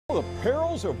The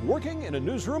perils of working in a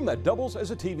newsroom that doubles as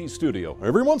a TV studio.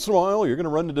 Every once in a while, you're going to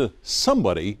run into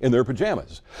somebody in their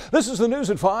pajamas. This is the News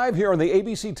at 5 here on the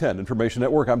ABC 10 Information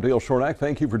Network. I'm Dale Shornack.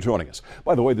 Thank you for joining us.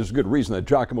 By the way, there's a good reason that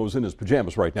Giacomo's in his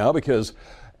pajamas right now, because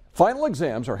final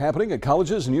exams are happening at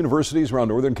colleges and universities around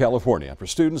Northern California. For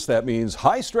students, that means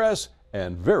high stress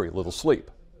and very little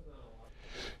sleep.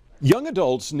 Young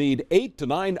adults need 8 to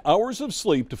 9 hours of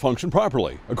sleep to function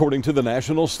properly, according to the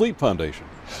National Sleep Foundation.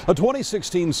 A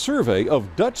 2016 survey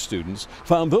of Dutch students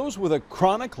found those with a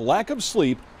chronic lack of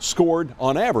sleep scored,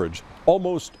 on average,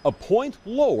 almost a point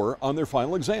lower on their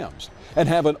final exams and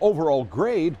have an overall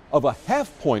grade of a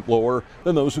half point lower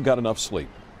than those who got enough sleep.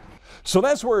 So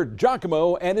that's where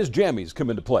Giacomo and his jammies come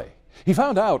into play. He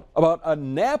found out about a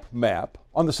nap map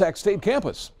on the Sac State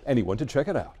campus, and he went to check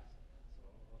it out.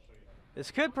 This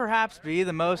could perhaps be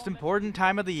the most important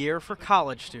time of the year for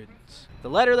college students. The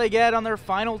letter they get on their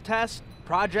final test,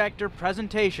 project, or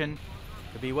presentation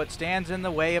could be what stands in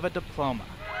the way of a diploma.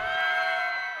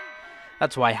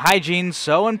 That's why hygiene's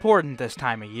so important this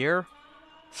time of year.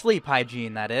 Sleep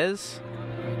hygiene, that is.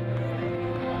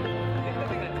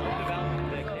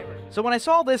 So when I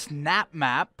saw this nap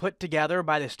map put together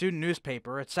by the student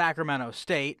newspaper at Sacramento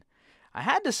State, I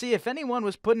had to see if anyone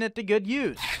was putting it to good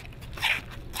use.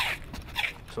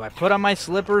 So I put on my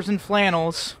slippers and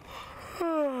flannels,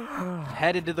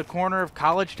 headed to the corner of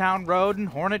College Town Road and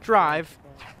Hornet Drive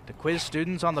to quiz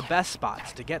students on the best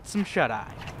spots to get some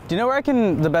shut-eye. Do you know where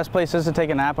the best place is to take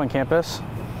a nap on campus?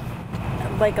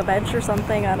 Like a bench or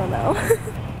something, I don't know.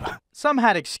 Some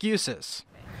had excuses.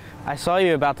 I saw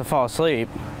you about to fall asleep.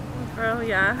 Oh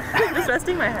yeah, just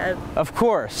resting my head. Of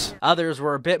course. Others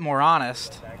were a bit more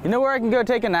honest. You know where I can go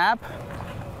take a nap?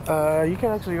 You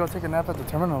can actually go take a nap at the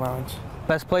terminal lounge.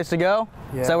 Best place to go?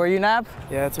 Yeah. Is that where you nap?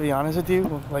 Yeah, to be honest with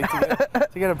you, like to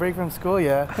get a break from school,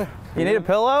 yeah. You need a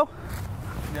pillow?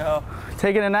 No.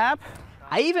 Taking a nap?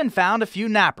 I even found a few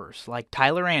nappers, like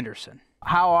Tyler Anderson.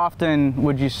 How often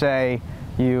would you say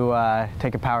you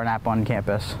take a power nap on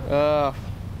campus? It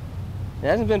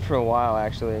hasn't been for a while,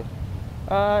 actually.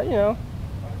 You know,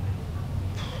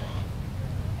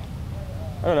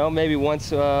 I don't know, maybe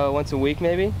once a week,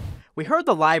 maybe. We heard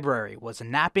the library was a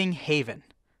napping haven,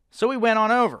 so we went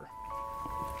on over.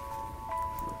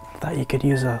 Thought you could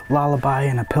use a lullaby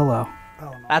and a pillow.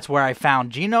 That's where I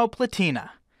found Gino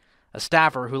Platina, a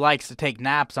staffer who likes to take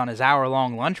naps on his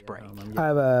hour-long lunch break. I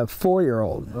have a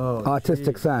 4-year-old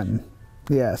autistic son.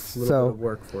 Yes, so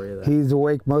work for you he's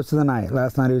awake most of the night.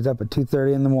 Last night he was up at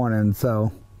 2:30 in the morning,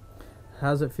 so. How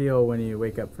does it feel when you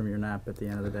wake up from your nap at the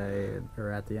end of the day,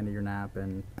 or at the end of your nap,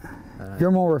 and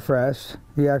you're more refreshed.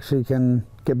 You actually can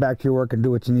get back to your work and do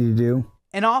what you need to do.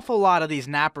 An awful lot of these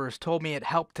nappers told me it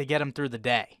helped to get them through the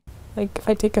day. Like if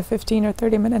I take a 15 or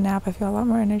 30-minute nap, I feel a lot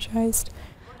more energized.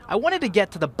 I wanted to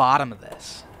get to the bottom of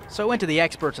this, so I went to the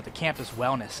experts at the Campus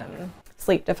Wellness Center.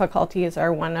 Sleep difficulties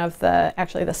are one of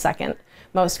actually the second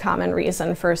most common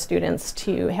reason for students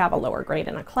to have a lower grade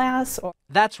in a class.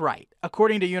 That's right.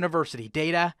 According to university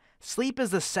data, sleep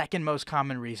is the second most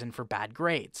common reason for bad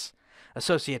grades.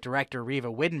 Associate Director Reva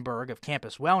Wittenberg of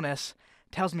Campus Wellness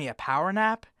tells me a power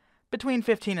nap, between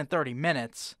 15 and 30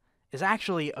 minutes, is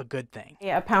actually a good thing.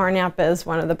 Yeah, a power nap is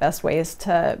one of the best ways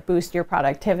to boost your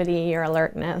productivity, your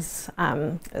alertness.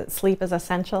 Sleep is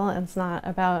essential. It's not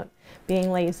about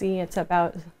being lazy. It's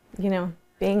about,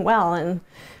 being well and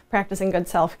practicing good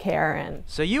self-care. And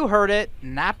so you heard it,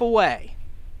 nap away.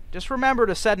 Just remember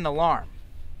to set an alarm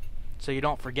so you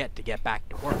don't forget to get back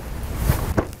to work.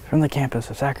 From the campus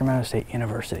of Sacramento State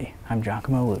University, I'm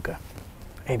Giacomo Luca,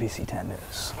 ABC 10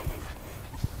 News.